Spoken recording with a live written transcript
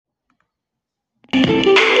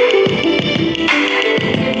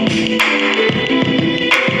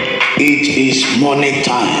Morning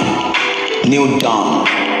time, new dawn,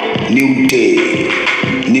 new day,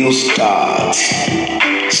 new start.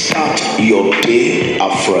 Start your day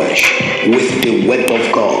afresh with the word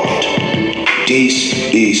of God. This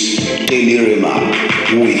is Daily Rhema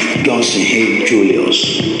with Johnson Hay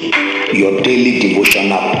Julius, your daily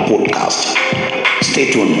devotional podcast.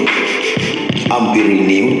 Stay tuned and be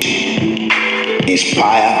renewed,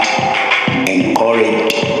 inspired,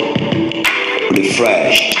 encouraged,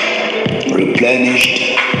 refreshed,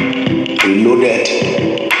 replenished, reloaded,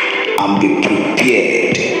 and be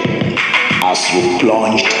prepared as you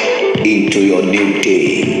plunge into your new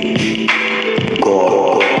day.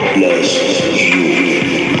 God bless you.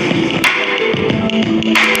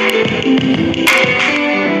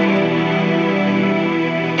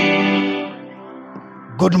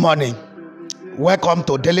 Good morning. Welcome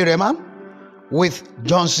to Daily Rhema with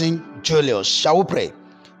Johnson Julius. Shall we pray?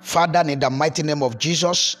 Father, in the mighty name of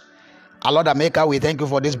Jesus, our Lord and Maker, we thank you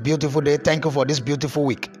for this beautiful day. Thank you for this beautiful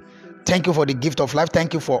week. Thank you for the gift of life.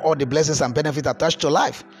 Thank you for all the blessings and benefits attached to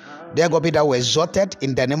life. Dear God, be thou exalted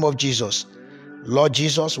in the name of Jesus. Lord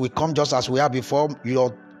Jesus, we come just as we are before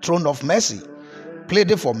your throne of mercy,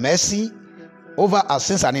 pleading for mercy over our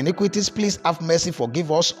sins and iniquities. Please have mercy,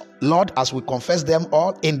 forgive us, Lord, as we confess them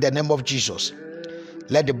all in the name of Jesus.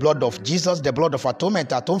 Let the blood of Jesus, the blood of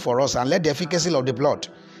atonement, atone for us, and let the efficacy of the blood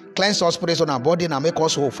cleanse us, spirit, soul, and body, and make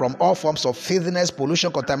us whole from all forms of filthiness,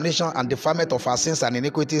 pollution, contamination, and defilement of our sins and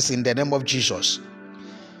iniquities in the name of Jesus.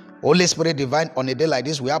 Holy Spirit divine, on a day like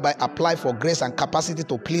this, we hereby apply for grace and capacity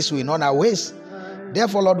to please you in all our ways.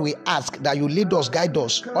 Therefore, Lord, we ask that you lead us, guide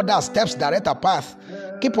us, order our steps, direct our path.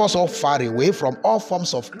 Keep us all far away from all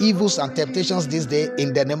forms of evils and temptations this day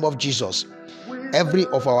in the name of Jesus. Every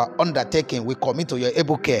of our undertaking we commit to your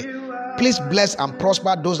able care. Please bless and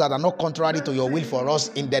prosper those that are not contrary to your will for us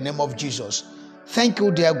in the name of Jesus. Thank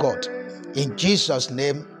you, dear God. In Jesus'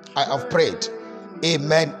 name I have prayed.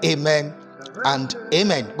 Amen, amen, and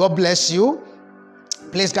amen. God bless you.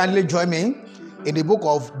 Please kindly join me in the book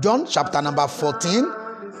of John chapter number 14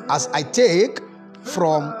 as I take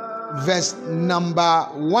from verse number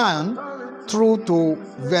 1 through to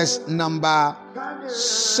verse number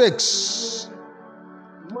 6.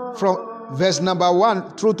 From verse number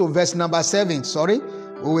 1 through to verse number 7.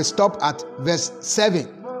 We will stop at verse 7.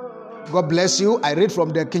 God bless you. I read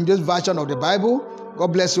from the King James Version of the Bible.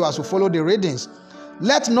 God bless you as you follow the readings.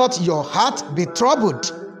 Let not your heart be troubled.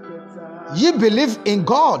 Ye believe in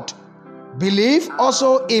God, believe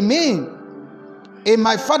also in me. In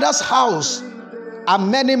my Father's house are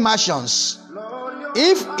many mansions.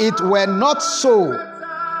 If it were not so,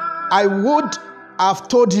 I would have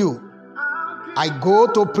told you. I go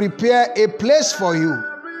to prepare a place for you.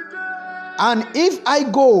 And if I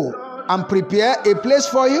go and prepare a place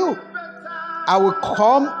for you, I will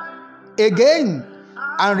come again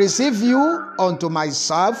and receive you unto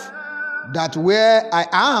myself, that where I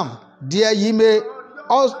am, there ye may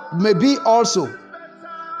be also.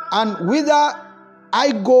 And whither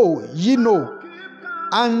I go, ye know,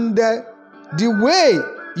 and the way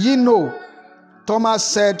ye know. Thomas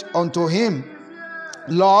said unto him,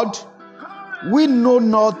 Lord, we know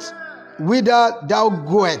not whither thou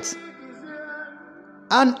goest,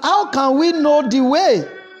 and how can we know the way?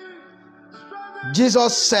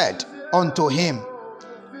 Jesus said unto him,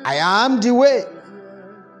 I am the way,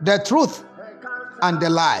 the truth, and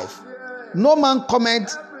the life. No man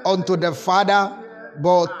cometh unto the Father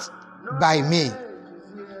but by me.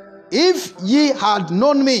 If ye had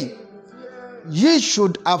known me, ye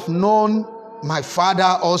should have known my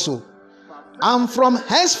Father also. And from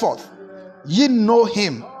henceforth ye know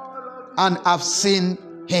him and have seen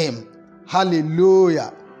him.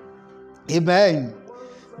 Hallelujah. Amen.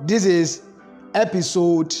 This is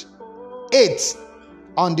episode 8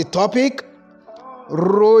 on the topic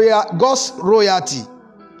God's royalty.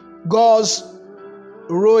 God's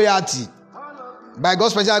royalty. By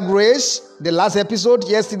God's special grace, the last episode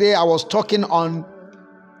yesterday, I was talking on,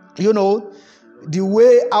 the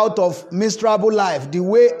way out of miserable life, the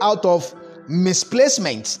way out of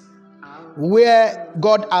misplacement, where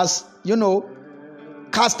God has,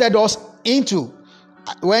 casted us into.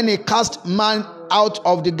 When he cast man out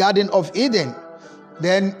of the Garden of Eden,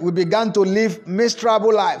 then we began to live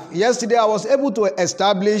miserable life. Yesterday, I was able to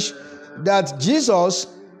establish that Jesus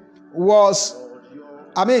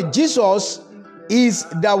is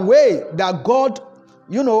the way that God,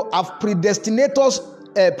 have predestinated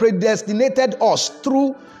us,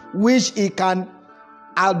 through which he can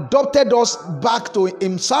adopted us back to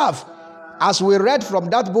himself. As we read from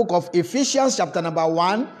that book of Ephesians chapter number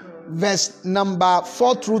 1, verse number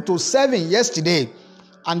 4 through to 7 yesterday.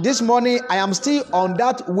 And this morning, I am still on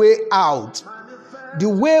that way out. The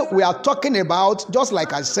way we are talking about, just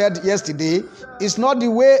like I said yesterday, is not the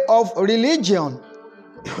way of religion.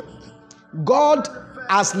 God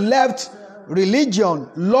has left religion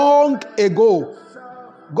long ago.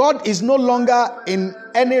 God is no longer in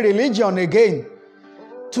any religion again.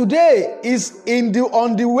 Today is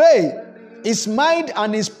on the way. His mind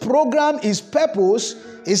and his program, his purpose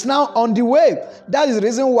is now on the way. That is the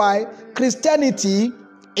reason why Christianity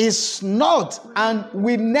is not and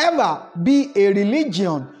will never be a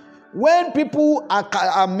religion. When people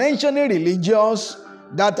are mentioning religions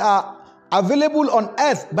that are available on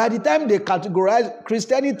earth, by the time they categorize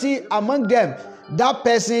Christianity among them, that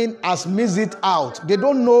person has missed it out. They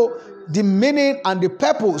don't know the meaning and the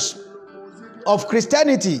purpose of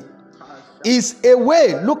Christianity. Is a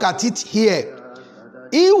way. Look at it here.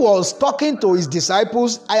 He was talking to his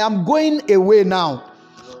disciples. I am going away now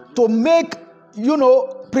to make,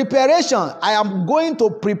 preparation. I am going to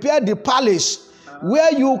prepare the palace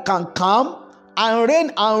where you can come and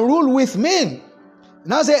reign and rule with me.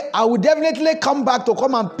 Now say, I will definitely come back to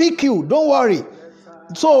come and pick you. Don't worry.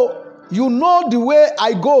 So, you know the way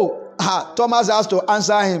I go. Thomas has to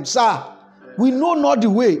answer him, sir, we know not the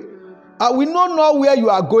way. We know not where you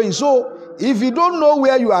are going. So, if you don't know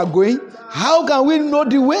where you are going, how can we know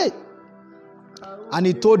the way? And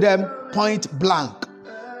he told them point blank,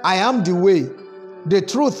 I am the way, the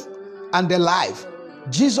truth, and the life.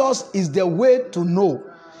 Jesus is the way to know.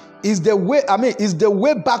 Is the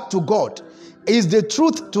way back to God. Is the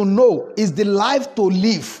truth to know. Is the life to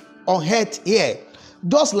live on earth here.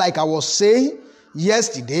 Just like I was saying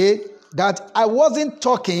yesterday, that I wasn't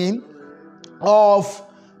talking of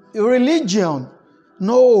religion.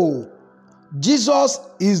 No. Jesus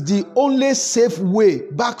is the only safe way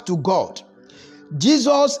back to God.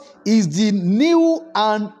 Jesus is the new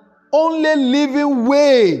and only living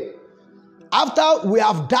way. After we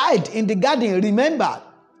have died in the garden, remember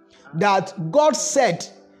that God said,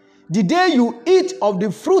 the day you eat of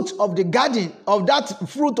the fruit of the garden, of that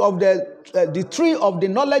fruit of the tree of the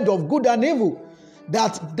knowledge of good and evil,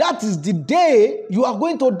 that is the day you are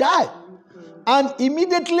going to die. And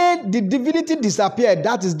immediately the divinity disappeared.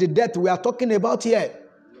 That is the death we are talking about here.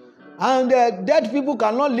 And dead people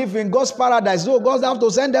cannot live in God's paradise. So God has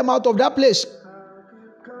to send them out of that place.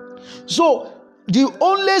 So the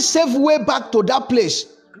only safe way back to that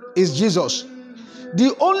place is Jesus.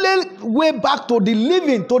 The only way back to the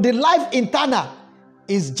living, to the life eternal,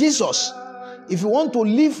 is Jesus. If you want to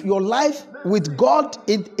live your life with God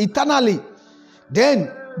eternally,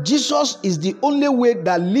 then Jesus is the only way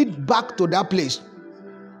that leads back to that place.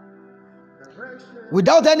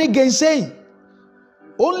 Without any gainsaying.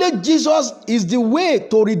 Only Jesus is the way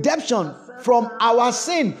to redemption from our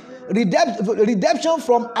sin, redemption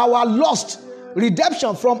from our lust,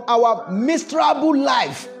 redemption from our miserable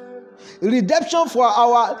life, redemption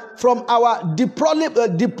from our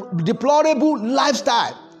deplorable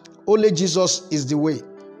lifestyle. Only Jesus is the way.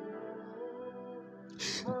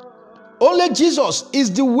 Only Jesus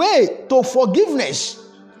is the way to forgiveness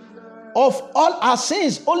of all our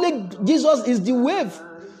sins. Only Jesus is the way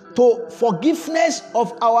to forgiveness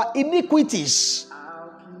of our iniquities.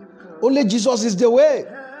 Only Jesus is the way.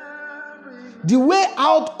 The way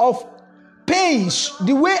out of pains,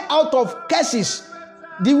 the way out of curses,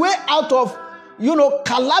 the way out of,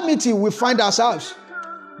 calamity we find ourselves.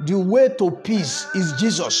 The way to peace is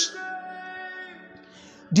Jesus.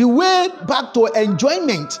 The way back to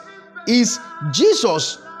enjoyment is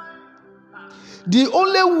Jesus. The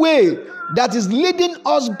only way that is leading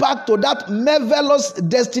us back to that marvelous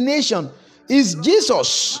destination is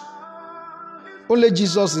Jesus. Only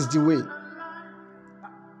Jesus is the way.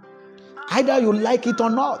 Either you like it or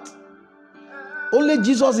not. Only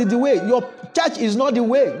Jesus is the way. Your church is not the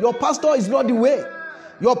way. Your pastor is not the way.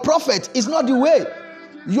 Your prophet is not the way.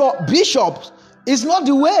 Your bishop is not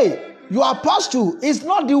the way. Your apostle is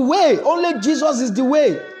not the way. Only Jesus is the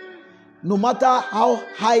way. No matter how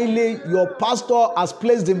highly your pastor has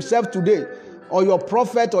placed himself today, or your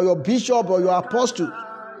prophet, or your bishop, or your apostle,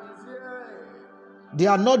 they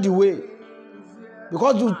are not the way.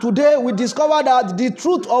 Because today we discover that the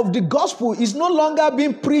truth of the gospel is no longer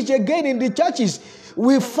being preached again in the churches.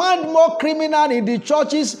 We find more criminals in the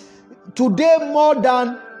churches today more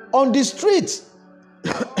than on the streets.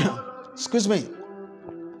 Excuse me.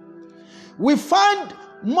 We find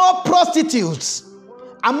more prostitutes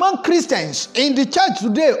among Christians in the church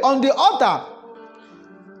today on the altar,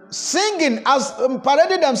 singing as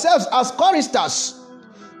parading themselves as choristers,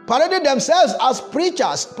 parading themselves as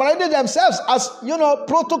preachers, parading themselves as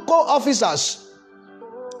protocol officers,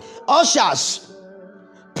 ushers,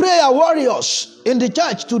 prayer warriors in the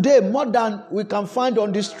church today more than we can find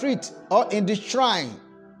on the street or in the shrine.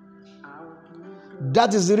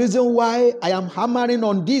 That is the reason why I am hammering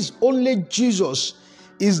on this. Only Jesus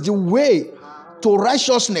is the way to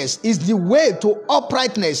righteousness, is the way to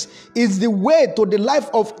uprightness, is the way to the life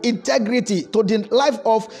of integrity, to the life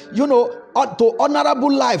of, to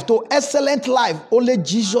honorable life, to excellent life. Only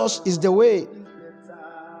Jesus is the way.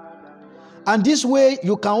 And this way,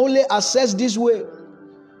 you can only access this way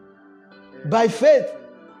by faith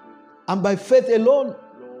and by faith alone.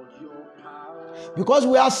 Because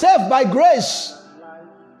we are saved by grace,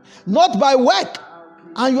 not by work,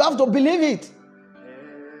 and you have to believe it.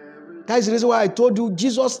 That is the reason why I told you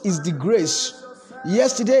Jesus is the grace.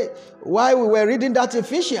 Yesterday, while we were reading that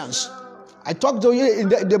Ephesians, I talked to you in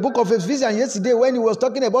the book of Ephesians yesterday when he was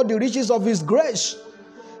talking about the riches of his grace.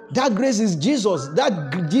 That grace is Jesus.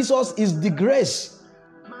 That Jesus is the grace.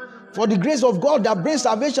 For the grace of God that brings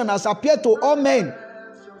salvation has appeared to all men.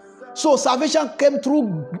 So salvation came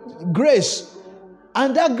through grace.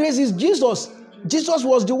 And that grace is Jesus. Jesus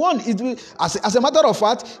was the one. As a matter of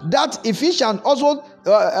fact, that Ephesians also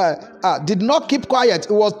did not keep quiet.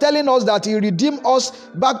 He was telling us that he redeemed us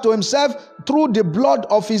back to himself through the blood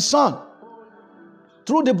of his son.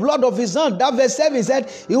 Through the blood of his son. That verse 7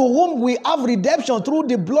 said, in whom we have redemption through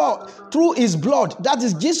the blood, through his blood. That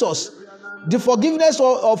is Jesus. The forgiveness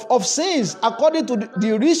of sins according to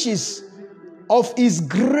the riches of his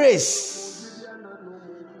grace.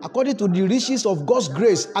 According to the riches of God's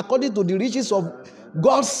grace, according to the riches of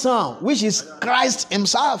God's Son, which is Christ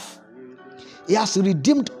himself. He has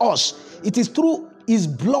redeemed us. It is through his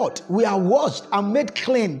blood we are washed and made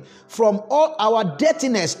clean from all our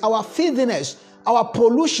dirtiness, our filthiness, our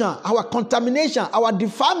pollution, our contamination, our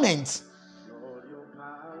defilements.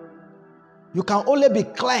 You can only be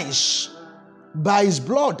cleansed by his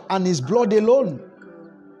blood and his blood alone.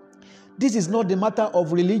 This is not the matter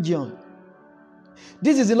of religion.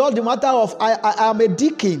 This is not the matter of I am a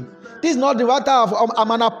deacon. This is not the matter of I'm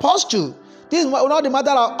an apostle. This is not the matter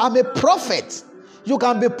of I'm a prophet. You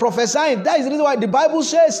can be prophesying. That is the reason why the Bible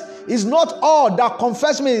says it's not all that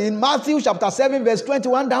confess me in Matthew chapter 7 verse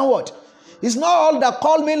 21 downward. It's not all that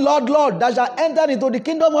call me Lord, Lord that shall enter into the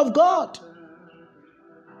kingdom of God.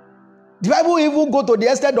 The Bible even go to the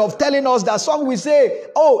extent of telling us that some will say,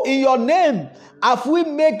 oh, in your name, have we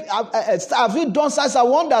done signs and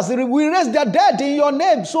wonders? We raise the dead in your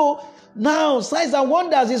name. So now signs and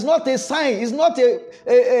wonders is not a sign. It's not a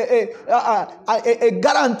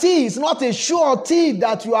guarantee. It's not a surety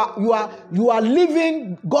that you are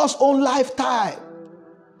living God's own lifetime.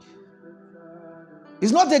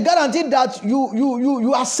 It's not a guarantee that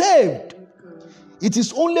you are saved. It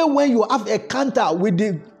is only when you have a encounter with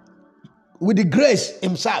the grace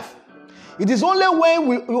himself. It is only when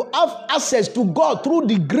you have access to God through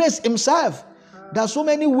the grace himself. There are so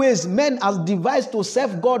many ways men have devised to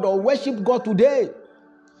serve God or worship God today.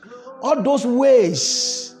 All those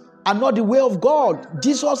ways are not the way of God.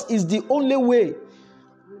 Jesus is the only way.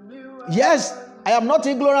 Yes, I am not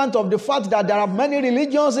ignorant of the fact that there are many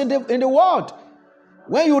religions in the world.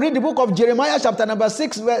 When you read the book of Jeremiah chapter number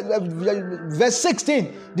 6 verse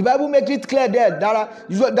 16, the Bible makes it clear there that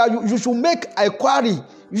you should make a query.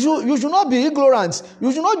 You should not be ignorant.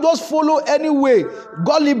 You should not just follow any way,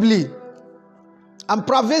 gullibly. I'm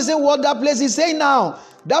paraphrasing what that place is saying now.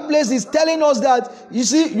 That place is telling us that, you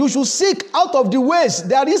see, you should seek out of the ways.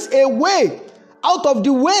 There is a way out of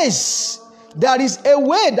the ways. There is a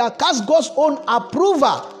way that casts God's own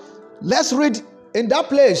approval. Let's read in that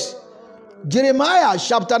place. Jeremiah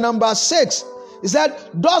chapter number 6. He said,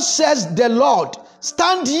 thus says the Lord,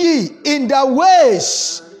 stand ye in the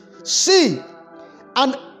ways, see,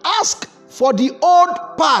 and ask for the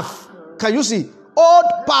old path. Can you see? Old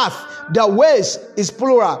path. The ways is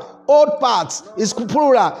plural. Old paths is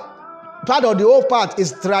plural. Part of the old path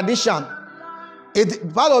is tradition.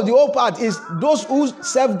 Part of the old path is those who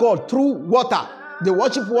serve God through water. They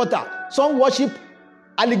worship water. Some worship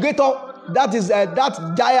alligator. That is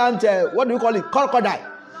that giant, what do you call it? Crocodile.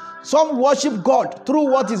 Some worship God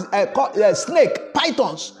through what is snake,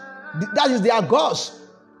 pythons. That is their gods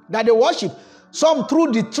that they worship. Some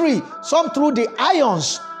through the tree, some through the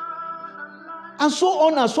ions, and so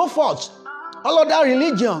on and so forth. All other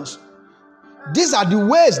religions. These are the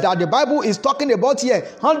ways that the Bible is talking about here.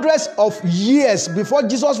 Hundreds of years before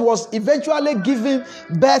Jesus was eventually given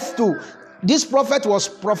birth to. This prophet was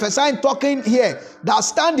prophesying, talking here, that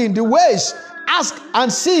stand in the ways, ask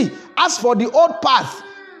and see, ask for the old path.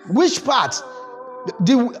 Which path?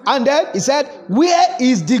 And then he said, where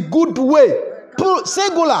is the good way?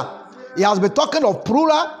 Singular. He has been talking of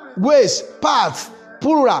plural ways, paths,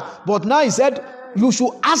 plural. But now he said, You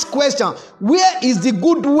should ask questions. Where is the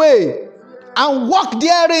good way? And walk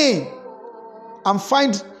therein.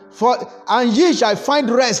 And ye shall find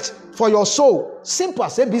rest for your soul. Simple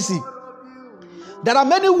as ABC. There are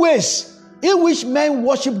many ways in which men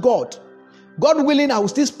worship God. God willing, I will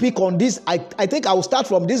still speak on this. I think I will start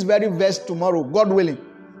from this very verse tomorrow, God willing.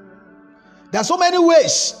 There are so many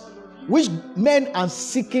ways which men are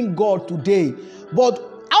seeking God today. But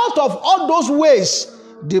out of all those ways,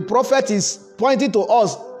 the prophet is pointing to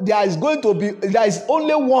us, there is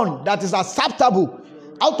only one that is acceptable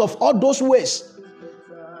out of all those ways.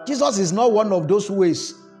 Jesus is not one of those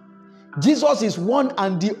ways. Jesus is one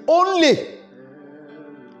and the only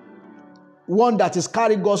one that is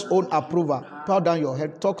carrying God's own approval. Bow down your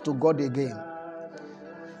head, talk to God again.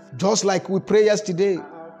 Just like we prayed yesterday.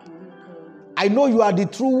 I know you are the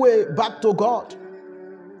true way back to God.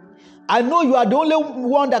 I know you are the only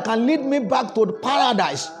one that can lead me back to the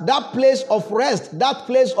paradise, that place of rest, that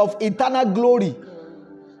place of eternal glory.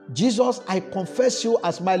 Jesus, I confess you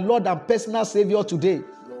as my Lord and personal Savior today.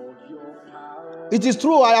 It is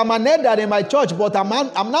true, I am an elder in my church, but I'm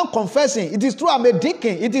now confessing. It is true, I'm a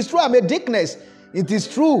deacon. It is true, I'm a deaconess. It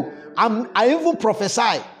is true, I even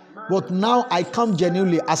prophesy. But now I come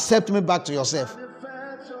genuinely. Accept me back to yourself.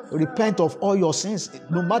 Repent of all your sins,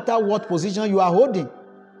 no matter what position you are holding.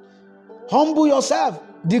 Humble yourself.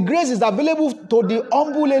 The grace is available to the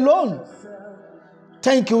humble alone.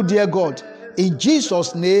 Thank you, dear God. In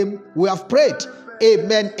Jesus' name, we have prayed.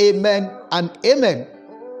 Amen, amen, and amen.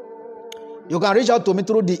 You can reach out to me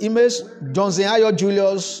through the emails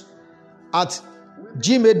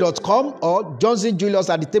johnsonayodjulius@gmail.com or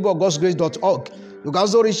johnsonjulius@thetableofgodsgrace.org. You can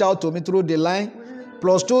also reach out to me through the line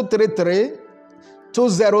 +233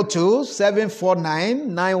 202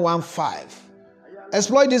 749 915.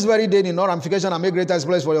 Exploit this very day in all ramification and make greater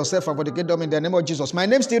exploits for yourself and for the kingdom in the name of Jesus. My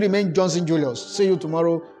name still remains Johnson Julius. See you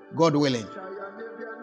tomorrow, God willing.